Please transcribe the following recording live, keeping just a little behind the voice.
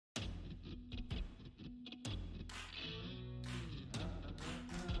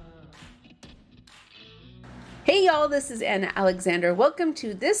Hey y'all, this is Anna Alexander. Welcome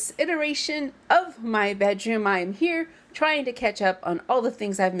to this iteration of my bedroom. I am here trying to catch up on all the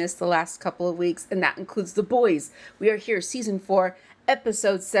things I've missed the last couple of weeks, and that includes The Boys. We are here, season 4,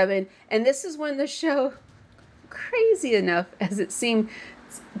 episode 7, and this is when the show, crazy enough as it seems,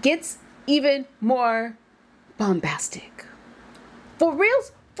 gets even more bombastic. For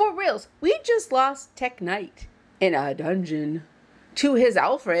reals, we just lost Tech Knight in a dungeon to his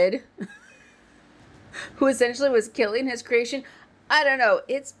Alfred, who essentially was killing his creation. I don't know.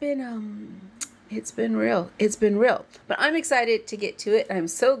 It's been real. It's been real. But I'm excited to get to it. I'm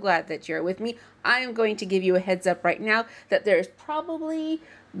so glad that you're with me. I am going to give you a heads up right now that there's probably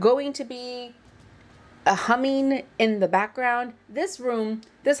going to be a humming in the background. This room,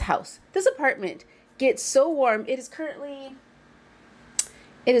 this house, this apartment gets so warm. It is currently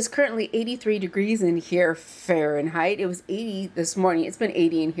 83 degrees in here Fahrenheit. It was 80 this morning. It's been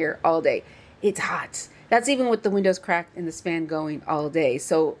 80 in here all day. It's hot. That's even with the windows cracked and this fan going all day.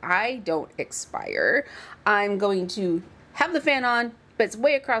 So I don't expire. I'm going to have the fan on, but it's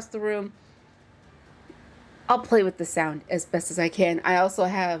way across the room. I'll play with the sound as best as I can. I also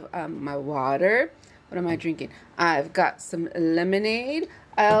have my water. What am I drinking? I've got some lemonade.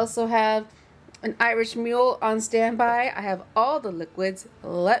 I also have an Irish mule on standby. I have all the liquids.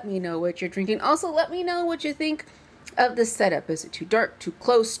 Let me know what you're drinking. Also, let me know what you think of the setup. Is it too dark, too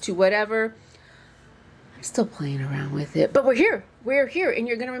close, too whatever? I'm still playing around with it, but we're here, and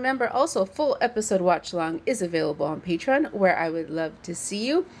you're gonna remember also full episode watch along is available on Patreon, where I would love to see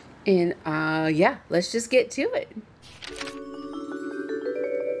you. And yeah, let's just get to it.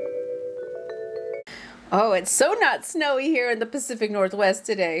 Oh, it's so not snowy here in the Pacific Northwest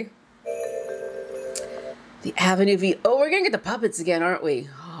today. The Avenue V. Oh, we're gonna get the puppets again, aren't we?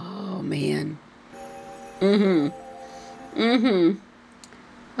 Oh man.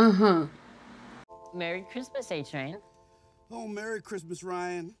 Merry Christmas, A-Train. Oh, Merry Christmas,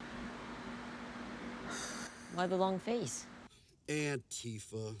 Ryan. Why the long face?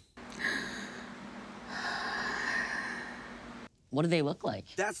 Antifa. What do they look like?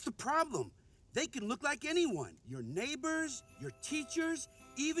 That's the problem. They can look like anyone. Your neighbors, your teachers,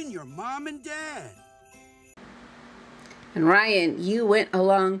 even your mom and dad. And Ryan, you went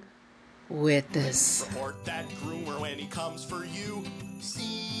along with this. Report that groomer when he comes for you.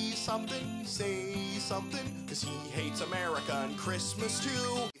 See something, say something, cause he hates America and Christmas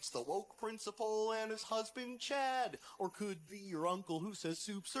too. It's the woke principal and his husband Chad, or could be your uncle who says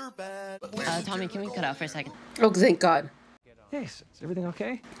soups are bad. Tommy, can we cut out for a second? Oh, thank God. Hey, is everything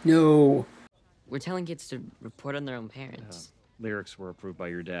okay? No. We're telling kids to report on their own parents. Lyrics were approved by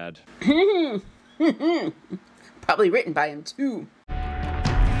your dad. Probably written by him too.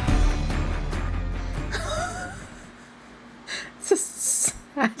 It's a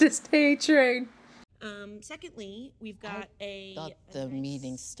saddest A-Train. Secondly, we've got a... Thought the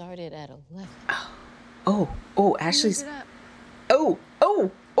meeting started at 11. Oh, Ashley's... Oh,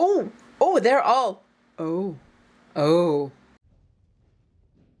 they're all... Oh. Oh,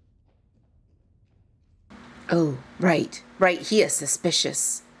 right. He is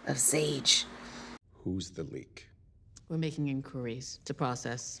suspicious of Sage. Who's the leak? We're making inquiries to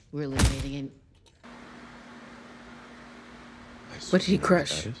process. We're eliminating it. What did he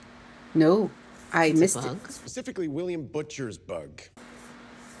crush? No, I missed it. Specifically, William Butcher's bug.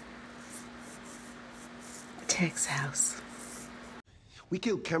 Tech's house. We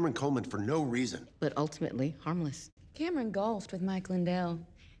killed Cameron Coleman for no reason. But ultimately harmless. Cameron golfed with Mike Lindell,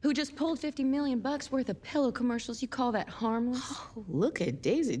 who just pulled $50 million worth of pillow commercials. You call that harmless? Oh, look at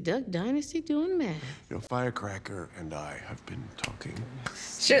Daisy Duck Dynasty doing math. You know, Firecracker and I have been talking.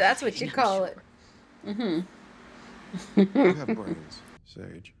 Sure, that's what you call it. You have brains,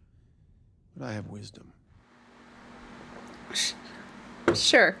 Sage, but I have wisdom.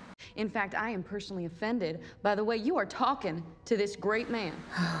 Sure. In fact, I am personally offended by the way you are talking to this great man.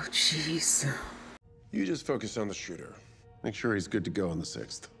 Oh, jeez. You just focus on the shooter. Make sure he's good to go on the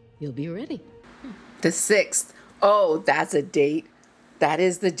 6th. You'll be ready. The 6th. Oh, that's a date. That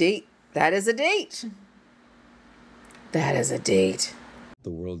is the date. That is a date. That is a date. The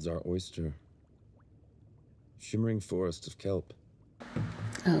world's our oyster. Shimmering forest of kelp.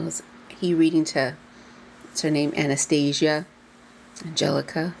 Oh, is he reading to... What's her name? Anastasia?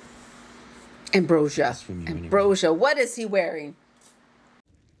 Angelica? Ambrosia. Ambrosia. What is he wearing?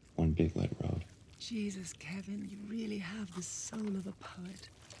 One big lead road. Jesus, Kevin, you really have the soul of a poet.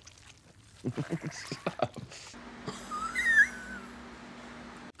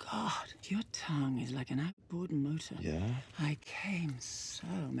 God, your tongue is like an outboard motor. Yeah? I came so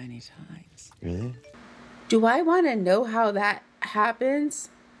many times. Really? Do I want to know how that happens?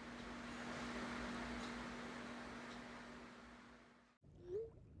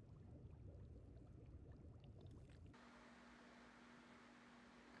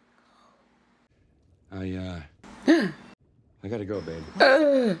 I gotta go,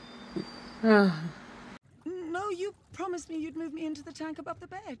 babe. No, you promised me you'd move me into the tank above the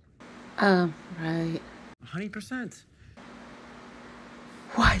bed. Right. 100%.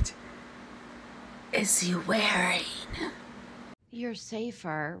 What is he wearing? You're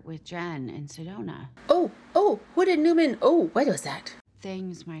safer with Jen in Sedona. Oh, who did Newman? Oh, what was that?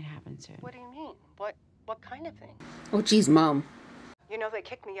 Things might happen soon. What do you mean? What kind of thing? Oh, geez, Mom. You know they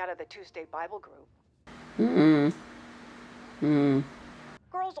kicked me out of the Tuesday Bible group.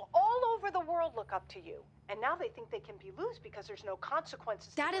 Girls all over the world look up to you. And now they think they can be loose because there's no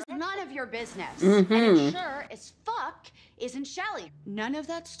consequences. That is none of your business. Mm-hmm. And it sure as fuck isn't Shelley. None of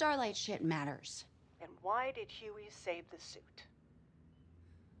that Starlight shit matters. And why did Huey save the suit?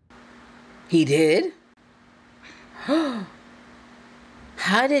 He did? How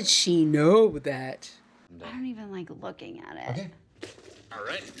did she know that? I don't even like looking at it. Okay. All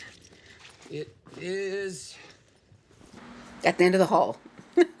right. It is... At the end of the hall.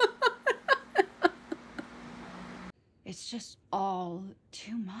 It's just all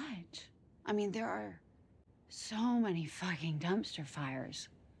too much. I mean, there are so many fucking dumpster fires.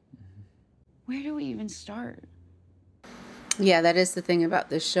 Where do we even start? Yeah, that is the thing about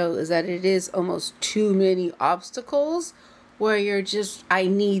this show, is that it is almost too many obstacles where you're just, I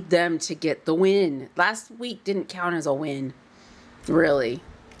need them to get the win. Last week didn't count as a win. Really.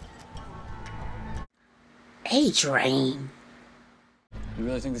 A-Train. You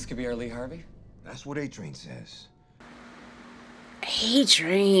really think this could be our Lee Harvey? That's what A-Train says.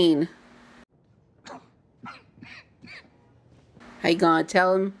 A-Train. How you gonna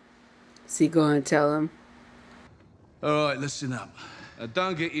tell him? Is he gonna tell him? All right, listen up. Now,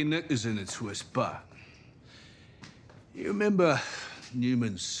 don't get your knickers in a twist, but you remember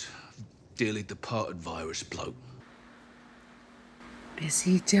Newman's dearly departed virus bloke? Is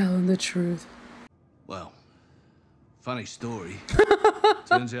he telling the truth? Well, funny story.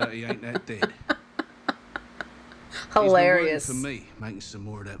 Turns out he ain't that dead. Hilarious. He's been working for me, making some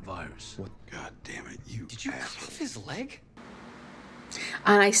more of that virus. What? God damn it, you Did you cut off his leg?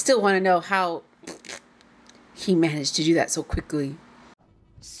 And I still want to know how he managed to do that so quickly.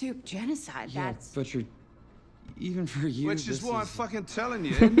 Soup genocide, Yeah, that's... but you're... Even for you, Which is this why I'm fucking telling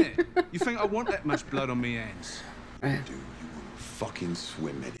you, isn't it? You think I want that much blood on me hands? Dude, you want to fucking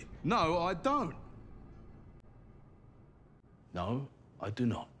swim in it. No, I don't. No, I do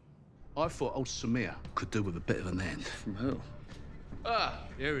not. I thought old Samir could do with a bit of an hand. From who? Ah,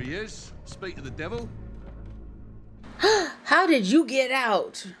 here he is. Speak to the devil. How did you get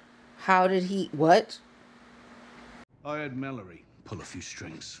out? How did he... What? I had Mallory pull a few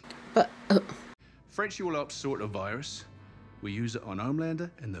strings. But... Frenchie will help sort the virus. We use it on Homelander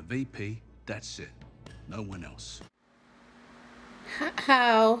and the VP. That's it. No one else.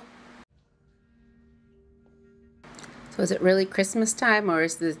 How? So is it really Christmas time, or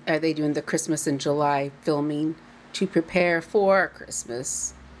is this, are they doing the Christmas in July filming to prepare for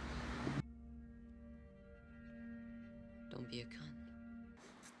Christmas? Don't be a cunt.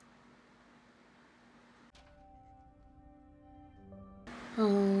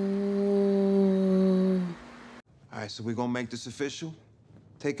 Oh. All right, so we're gonna make this official?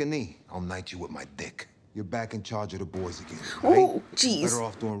 Take a knee. I'll knight you with my dick. You're back in charge of the boys again. Oh, jeez. Better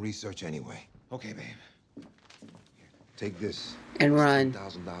off doing research anyway. Okay, babe. Here, take this. And run.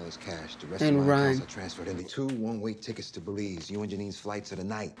 $10,000 cash. The rest And of my run. accounts are transferred into 2 one-way tickets to Belize. You and Janine's flights of the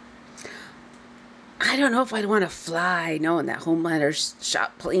night. I don't know if I'd want to fly knowing that Homelander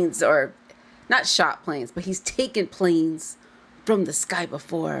shot planes, or not shot planes, but he's taken planes from the sky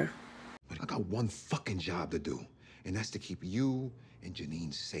before. But I got one fucking job to do, and that's to keep you and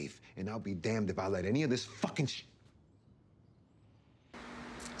Janine safe. And I'll be damned if I let any of this fucking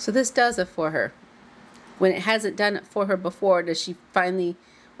So this does it for her. When it hasn't done it for her before, does she finally,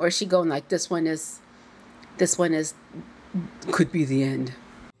 or is she going like, this one is, could be the end?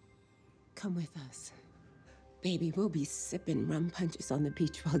 Come with us. Baby, we'll be sipping rum punches on the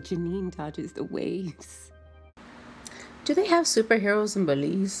beach while Janine dodges the waves. Do they have superheroes in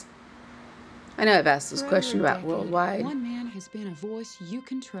Belize? I know I've asked this For question over a about decade, worldwide. One man has been a voice you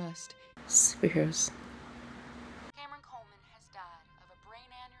can trust. Superheroes. Cameron Coleman has died of a brain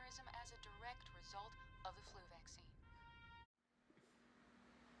aneurysm as a direct result of the flu vaccine.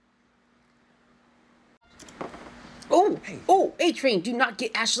 Oh, A-Train, do not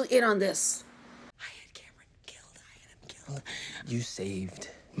get Ashley in on this. You saved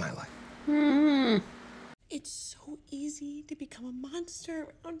my life. It's so easy to become a monster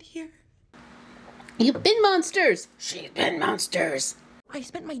around here. You've been monsters. She's been monsters. I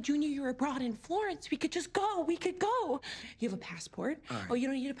spent my junior year abroad in Florence. We could just go. We could go. You have a passport? Right. Oh, you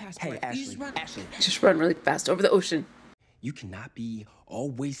don't need a passport. Hey, Ashley. You just run. Ashley. Just run really fast over the ocean. You cannot be all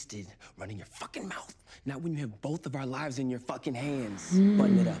wasted running your fucking mouth. Not when you have both of our lives in your fucking hands.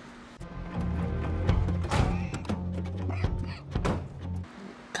 Button it up.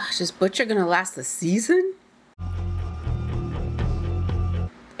 Gosh, is Butcher gonna last the season?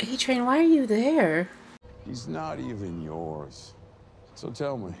 A-Train, why are you there? He's not even yours. So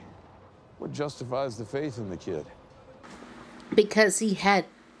tell me, what justifies the faith in the kid? Because he had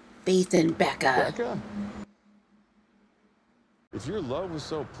faith in Becca. Becca? If your love was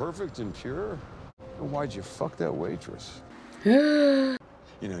so perfect and pure, then why'd you fuck that waitress? You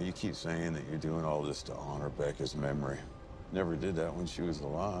know, you keep saying that you're doing all this to honor Becca's memory. Never did that when she was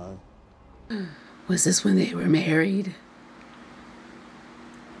alive. Was this when they were married?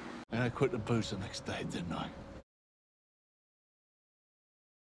 And I quit the booze the next day, didn't I?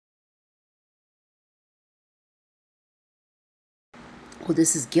 Well,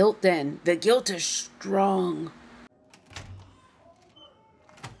 this is guilt then. The guilt is strong.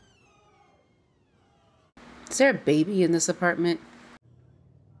 Is there a baby in this apartment?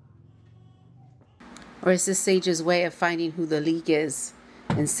 Or is this Sage's way of finding who the leak is?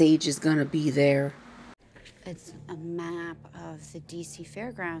 And Sage is gonna be there. It's a map of the DC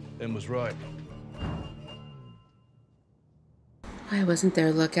Fairground. Ben was right. Why wasn't there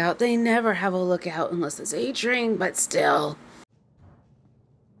a lookout? They never have a lookout unless it's A-Train, but still.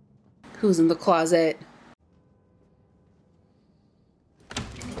 Who's in the closet?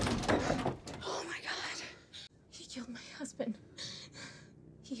 Oh my God. He killed my husband.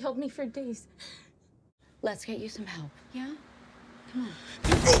 He held me for days. Let's get you some help, yeah? Come on.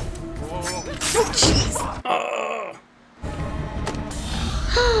 Oh, jeez.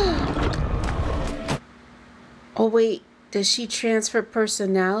 Oh, wait. Does she transfer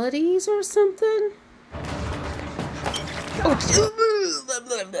personalities or something? Oh,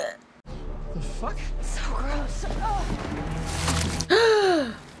 The fuck? So gross.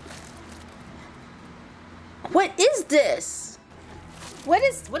 What is this? What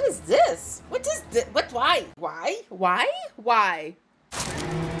is this? What is this? What? Why? Why?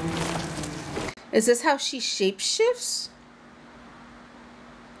 Is this how she shapeshifts?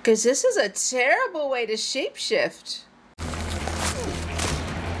 Because this is a terrible way to shapeshift.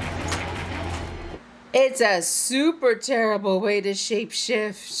 It's a super terrible way to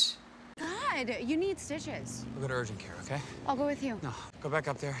shapeshift. God, you need stitches. We'll go to urgent care, okay? I'll go with you. No, go back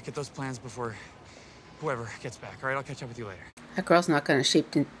up there, get those plans before whoever gets back. All right, I'll catch up with you later. That girl's not gonna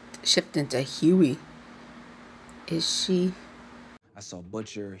shift into Huey. Is she? I saw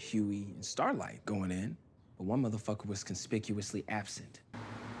Butcher, Huey, and Starlight going in, but one motherfucker was conspicuously absent.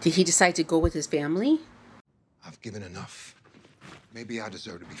 Did he decide to go with his family? I've given enough. Maybe I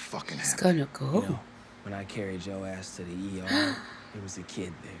deserve to be fucking happy. He's gonna go. You know, when I carried your ass to the ER, there was a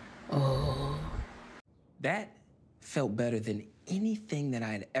kid there. Oh. That felt better than anything that I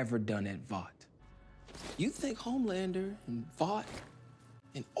had ever done at Vought. You think Homelander and Vought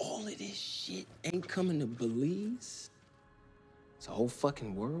and all of this shit ain't coming to Belize? It's a whole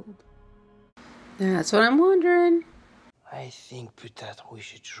fucking world? That's what I'm wondering. I think peut-être we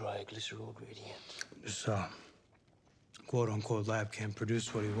should try glycerol gradient. This, quote-unquote lab can't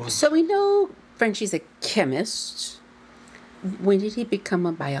produce what he wants. So we know Frenchie's a chemist. When did he become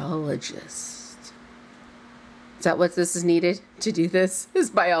a biologist? Is that what this is needed to do this? Is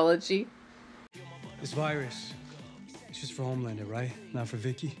biology? This virus, it's just for Homelander, right? Not for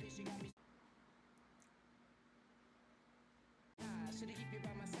Vicky?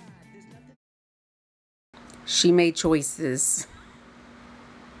 She made choices.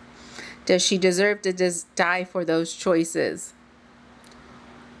 Does she deserve to just die for those choices?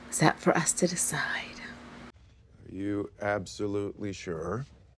 Is that for us to decide? Are you absolutely sure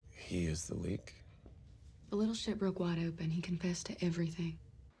he is the leak? The little shit broke wide open. He confessed to everything.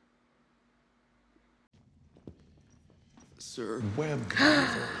 Sir Web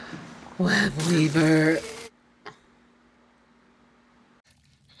Weaver. Web Weaver.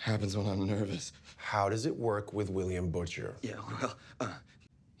 Happens when I'm nervous. How does it work with William Butcher? Yeah, well,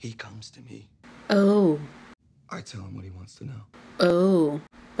 he comes to me. Oh. I tell him what he wants to know. Oh.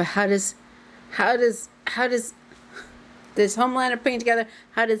 But how does this Homelander putting together,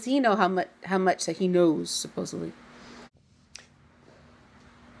 how does he know how much that he knows, supposedly?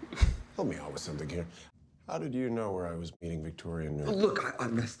 Help me out with something here. How did you know where I was meeting Victoria and Nurse? Look, I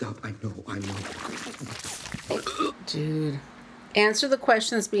messed up. I know. Dude. Answer the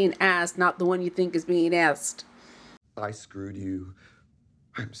question that's being asked, not the one you think is being asked. I screwed you.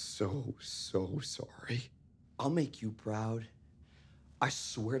 I'm so sorry. I'll make you proud. I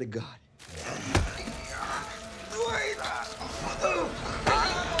swear to God.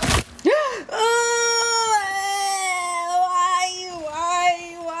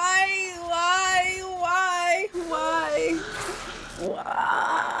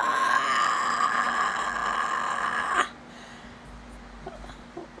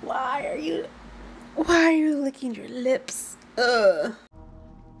 Why are you licking your lips? Ugh.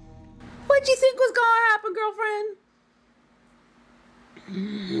 What'd you think was gonna happen, girlfriend?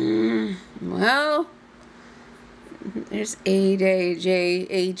 Well, there's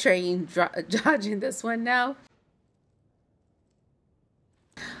A train dodging this one now.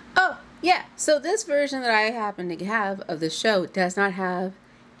 Oh, yeah. So this version that I happen to have of the show does not have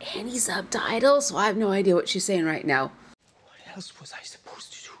any subtitles, so I have no idea what she's saying right now. What else was I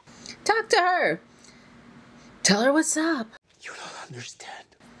supposed to do? Talk to her. Tell her what's up. You don't understand.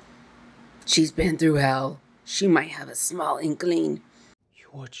 She's been through hell. She might have a small inkling. You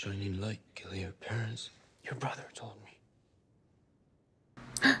watched Shining Light kill your parents. Your brother told me.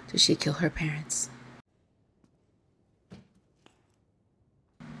 Did she kill her parents?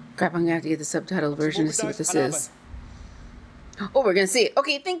 Crap, I'm gonna have to get the subtitle version to see what this is. Oh, we're gonna see it.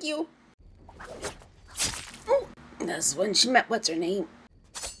 Okay, thank you. Ooh, that's when she met what's her name.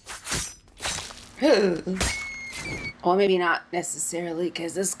 Or maybe not necessarily,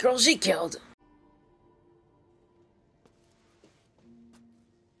 because this girl she killed.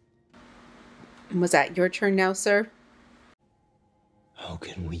 Was that your turn now, sir? How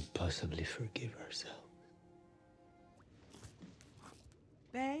can we possibly forgive ourselves?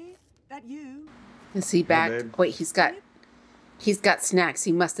 Babe, that you? Is he back? Yeah, wait, he's got snacks.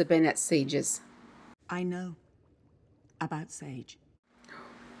 He must have been at Sage's. I know about Sage.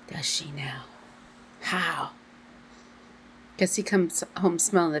 Does she now? How? Guess he comes home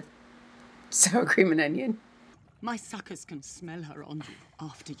smelling the sour cream and onion. My suckers can smell her on you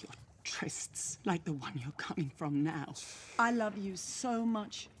after your trysts, like the one you're coming from now. I love you so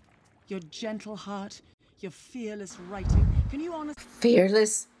much. Your gentle heart, your fearless writing. Can you honestly...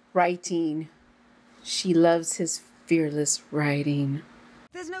 Fearless writing. She loves his fearless writing.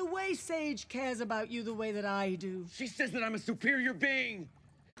 There's no way Sage cares about you the way that I do. She says that I'm a superior being.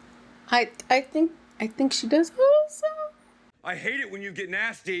 I think she does also. I hate it when you get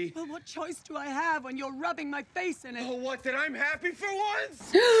nasty. Well, what choice do I have when you're rubbing my face in it? Oh, what? That I'm happy for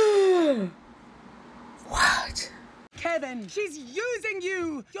once? What? Kevin, she's using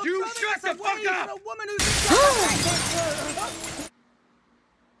you. You shut the fuck up! A woman who's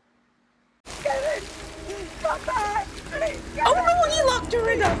Kevin, fuck her! Please, oh no, he locked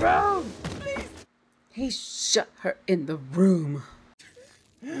her in the room. Please. He shut her in the room.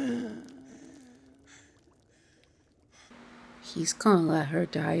 He's gonna let her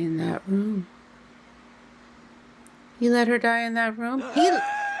die in that room. He let her die in that room?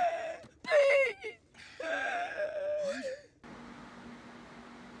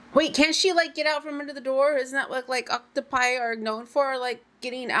 Wait, can't she like get out from under the door? Isn't that what like octopi are known for? Like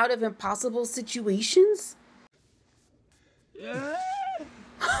getting out of impossible situations?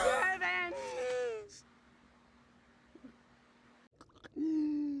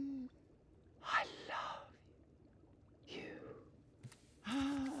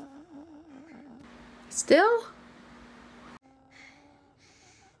 Still?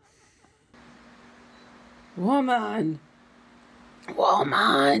 Woman,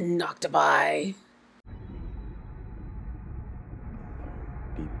 octopi.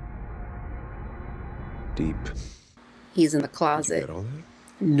 Deep. He's in the closet. Did you get all that?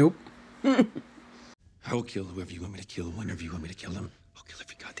 Nope. I will kill whoever you want me to kill, whenever you want me to kill them. I'll kill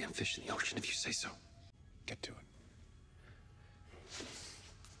every goddamn fish in the ocean if you say so. Get to it.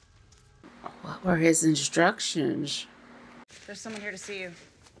 What were his instructions? There's someone here to see you.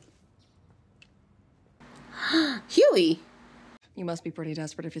 Huey. You must be pretty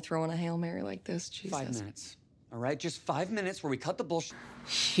desperate if you're throwing a Hail Mary like this, Jesus. 5 minutes. All right, just 5 minutes where we cut the bullshit.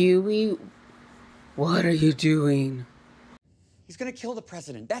 Huey, what are you doing? He's gonna kill the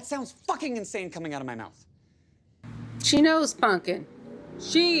president. That sounds fucking insane coming out of my mouth. She knows, Pumpkin.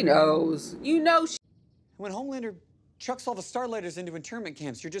 She knows. You know she... When Homelander chucks all the Starlighters into internment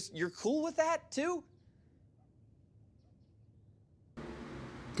camps, you're cool with that, too?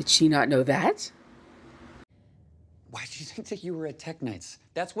 Did she not know that? Why did you think that you were at Tech Nights?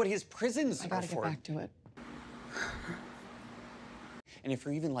 That's what his prisons are for. I gotta get back to it. And if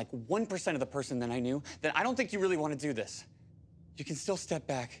you're even like 1% of the person that I knew, then I don't think you really want to do this. You can still step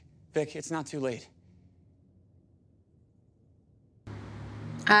back. Vic, it's not too late.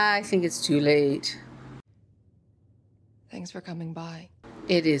 I think it's too late. Thanks for coming by.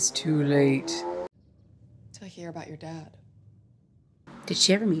 It is too late. To hear about your dad. Did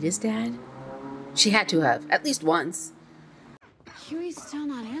she ever meet his dad? She had to have, at least once. Huey's still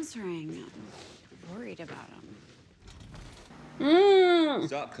not answering. I'm worried about him.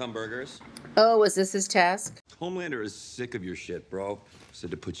 Stop, cumburgers. Oh, was this his task? Homelander is sick of your shit, bro.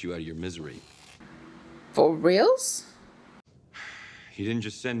 Said to put you out of your misery. For reals? He didn't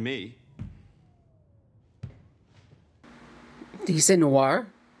just send me. He sent Noir,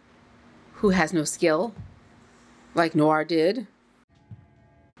 who has no skill, like Noir did.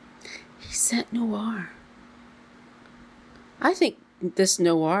 He sent Noir. I think this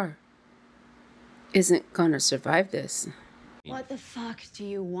Noir isn't gonna survive this. What the fuck do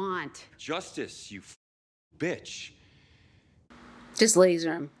you want? Justice, you bitch. Just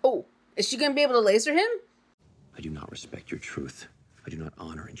laser him. Oh, is she gonna be able to laser him? I do not respect your truth. I do not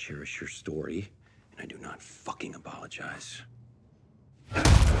honor and cherish your story. And I do not fucking apologize.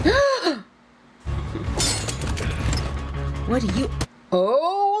 What do you...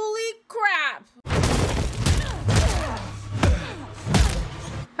 Holy crap!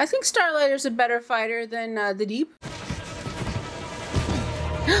 I think Starlighter's a better fighter than the Deep.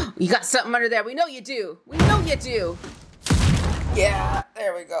 You got something under there. We know you do. We know you do. Yeah,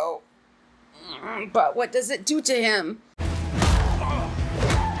 there we go. But what does it do to him?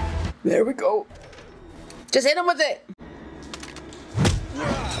 There we go. Just hit him with it.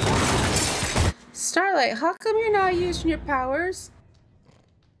 Starlight, how come you're not using your powers?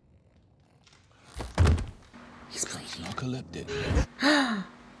 He's bleeding. Narcoleptic.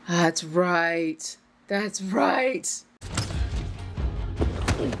 That's right. That's right.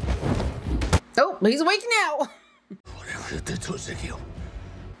 Oh, he's awake now.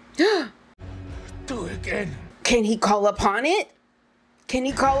 Do it again. Can he call upon it? Can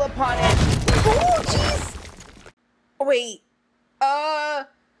he call upon it? Oh, jeez. Wait.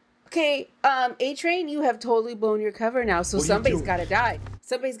 Okay. A-Train, you have totally blown your cover now, so somebody's gotta die.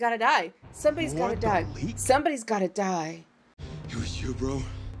 Somebody's gotta die. Somebody's gotta die. Somebody's gotta die. It was you, bro.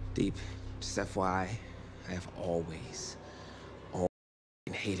 Deep, just FYI, I have always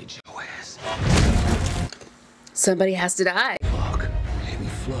hated your ass. Somebody has to die. Fuck, let me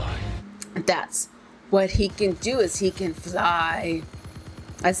fly. That's what he can do, is he can fly.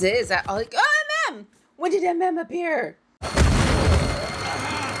 That's it. Is that all? Oh, MM! When did MM appear?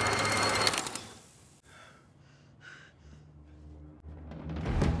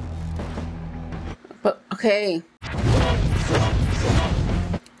 But okay.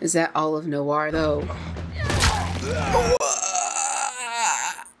 Is that all of Noir though?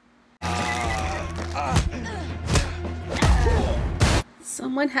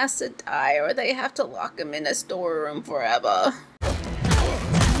 Someone has to die, or they have to lock him in a storeroom forever.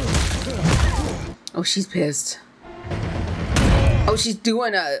 Oh, she's pissed. Oh, she's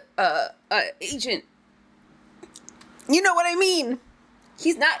doing a agent. You know what I mean?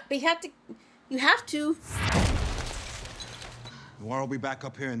 He's not. But you have to. Noir will be back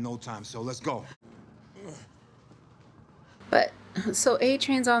up here in no time, so let's go. But so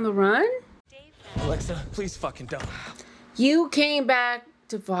A-Train's on the run? Alexa, please fucking don't. You came back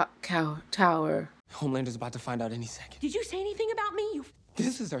to Vought Tower. Homelander's about to find out any second. Did you say anything about me? You...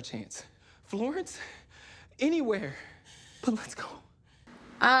 This is our chance. Florence, anywhere, but let's go.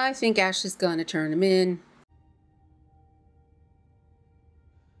 I think Ashley's gonna turn him in.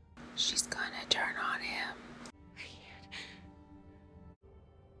 She's gonna turn on him.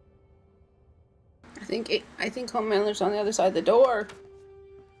 I think Homelander's on the other side of the door.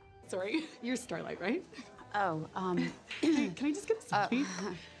 Sorry, you're Starlight, right? Oh, Can I just get a selfie?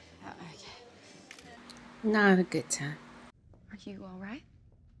 Not a good time. Are you all right?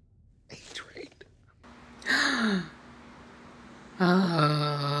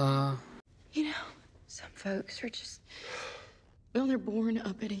 Oh. You know, some folks are just, well, they're born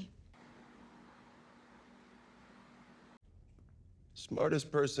uppity.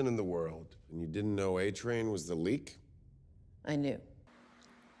 Smartest person in the world, and you didn't know A-Train was the leak? I knew.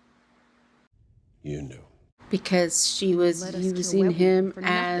 You knew. Because she was using him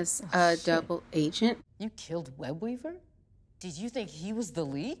as a double agent. You killed Webweaver? Did you think he was the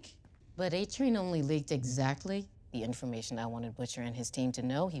leak? But A-Train only leaked exactly The information I wanted Butcher and his team to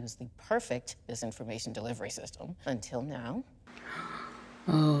know. He was the perfect disinformation delivery system. Until now.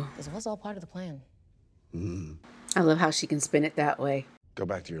 Oh. This was all part of the plan. I love how she can spin it that way. Go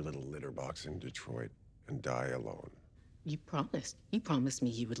back to your little litter box in Detroit and die alone. You promised. You promised me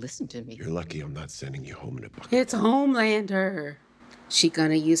you would listen to me. You're lucky I'm not sending you home in a bucket. It's Homelander. She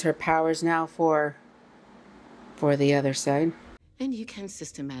gonna use her powers now for the other side. And you can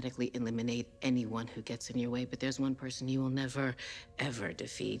systematically eliminate anyone who gets in your way, but there's one person you will never, ever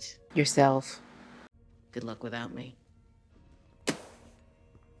defeat. Yourself. Good luck without me.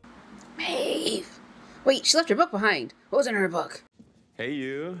 Wait, she left her book behind. What was in her book? Hey,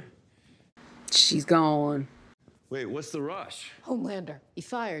 you. She's gone. Wait, what's the rush? Homelander, he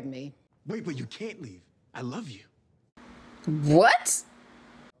fired me. Wait, but you can't leave. I love you. What? Is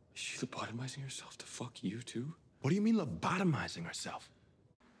she lobotomizing herself to fuck you too? What do you mean lobotomizing herself?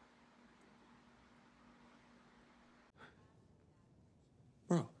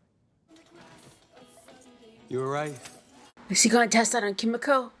 Bro. You were right. Is he gonna test that on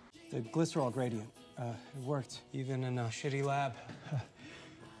Kimiko? The glycerol gradient. It worked, even in a shitty lab.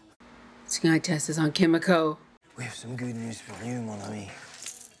 Is he gonna test this on Kimiko? We have some good news for you, mon ami.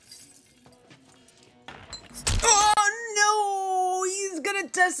 Oh no! He's gonna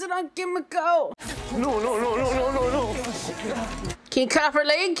test it on Kimiko! No, no, no, no, no, no, no! Can you cut off her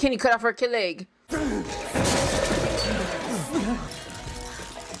leg? Can you cut off her leg?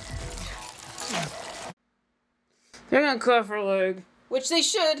 They're gonna cut off her leg. Which they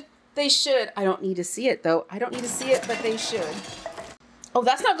should. They should. I don't need to see it, though. I don't need to see it, but they should. Oh,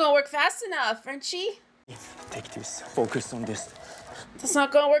 that's not gonna work fast enough, Frenchie. Take this. Focus on this. That's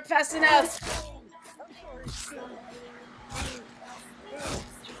not gonna work fast enough.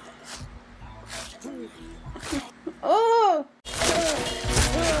 Oh!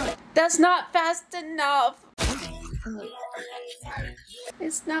 That's not fast enough.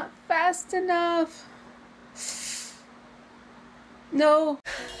 It's not fast enough. No.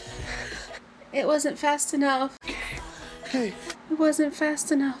 It wasn't fast enough. It wasn't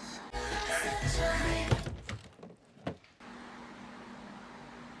fast enough.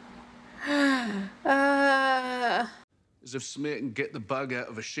 As if Smear can get the bug out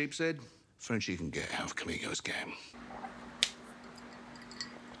of a sheep's head, Frenchie can get out of Kamiko's game.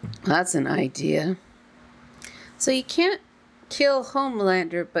 That's an idea. So you can't kill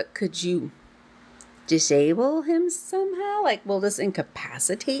Homelander, but could you disable him somehow? Like, will this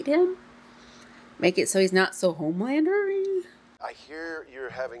incapacitate him? Make it so he's not so Homelander-y? I hear you're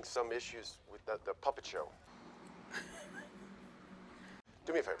having some issues with the puppet show.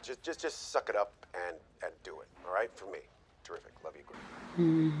 Do me a favor, just suck it up and do it, all right? For me. Terrific. Love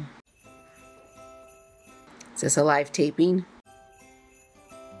you. Is this a live taping?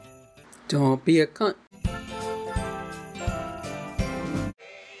 Don't be a cunt.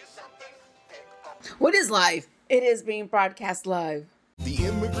 What is live? It is being broadcast live. The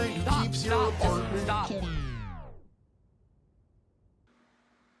immigrant who keeps your apartment. Stop.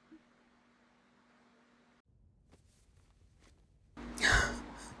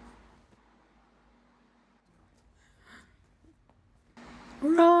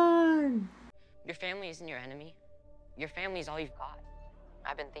 Run! Your family isn't your enemy. Your family is all you've got.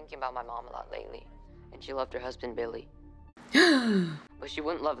 I've been thinking about my mom a lot lately, and she loved her husband, Billy. But she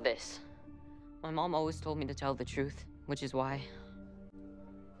wouldn't love this. My mom always told me to tell the truth, which is why...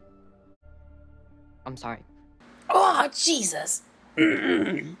 I'm sorry. Oh, Jesus!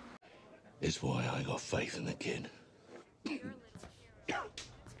 It's why I got faith in the kid.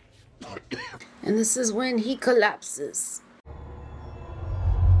 And this is when he collapses.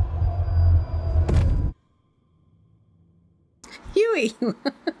 Huey,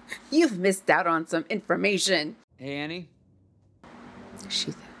 you've missed out on some information. Hey, Annie.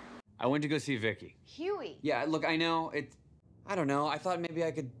 She. I went to go see Vicky. Huey. Yeah, look, I know, I don't know. I thought maybe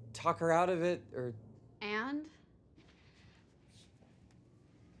I could talk her out of it, or... And?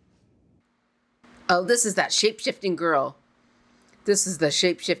 Oh, this is that shape-shifting girl. This is the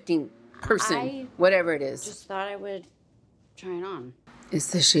shape-shifting person. Whatever it is. Just thought I would try it on. It's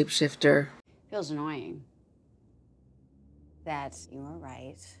the shapeshifter. Feels annoying. That you were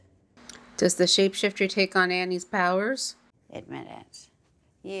right. Does the shapeshifter take on Annie's powers? Admit it.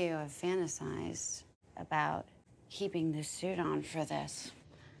 You have fantasized about keeping the suit on for this.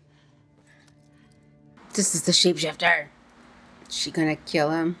 This is the shapeshifter. Is she gonna kill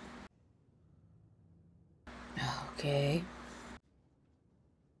him? Okay.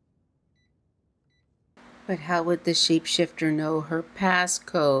 But how would the shapeshifter know her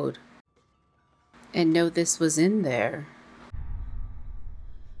passcode? And know this was in there?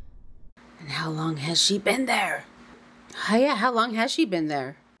 And how long has she been there? Oh, yeah, how long has she been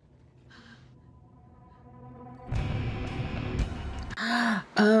there?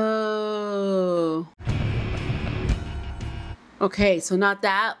 Oh. Okay, so not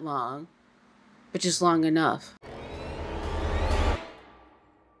that long, but just long enough.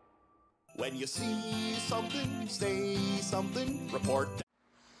 When you see something, say something, report.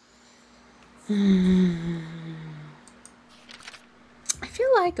 I feel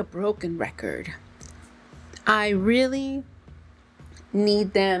like a broken record. I really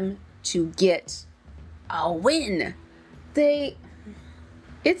need them to get a win.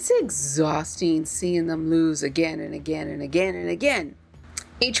 It's exhausting seeing them lose again and again and again and again.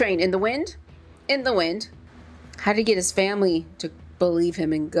 A-Train in the wind? In the wind. How to get his family to believe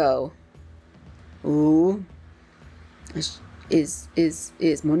him and go. Ooh. Is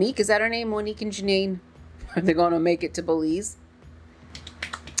Monique, is that her name? Monique and Janine? Are they going to make it to Belize?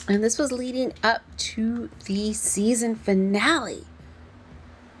 And this was leading up to the season finale,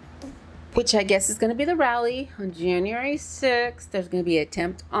 which I guess is going to be the rally on January 6th. There's going to be an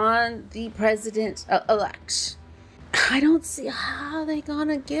attempt on the president-elect. I don't see how they're going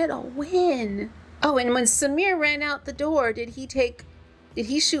to get a win. Oh, and when Samir ran out the door, did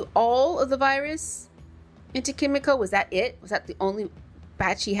he shoot all of the virus into Kimiko? Was that it? Was that the only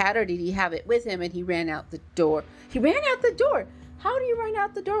batch he had, or did he have it with him and he ran out the door? He ran out the door. How do you run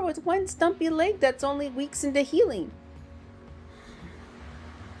out the door with one stumpy leg that's only weeks into healing?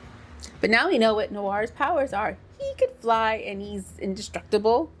 But now we know what Noir's powers are. He could fly and he's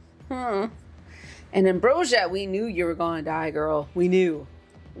indestructible. And Ambrosia, we knew you were gonna die, girl. We knew.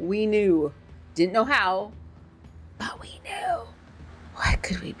 We knew. Didn't know how, but we knew. What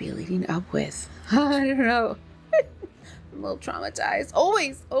could we be leading up with? I don't know. I'm a little traumatized.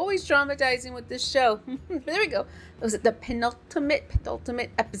 Always traumatizing with this show. There we go. It was the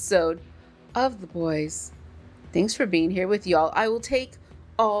penultimate episode of The Boys. Thanks for being here with y'all. I will take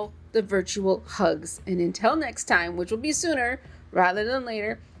all the virtual hugs. And until next time, which will be sooner rather than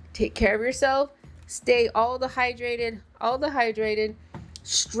later, take care of yourself. Stay all the hydrated.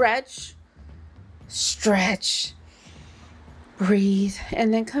 Stretch. Breathe,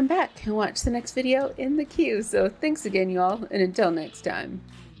 and then come back and watch the next video in the queue. So thanks again, y'all, and until next time.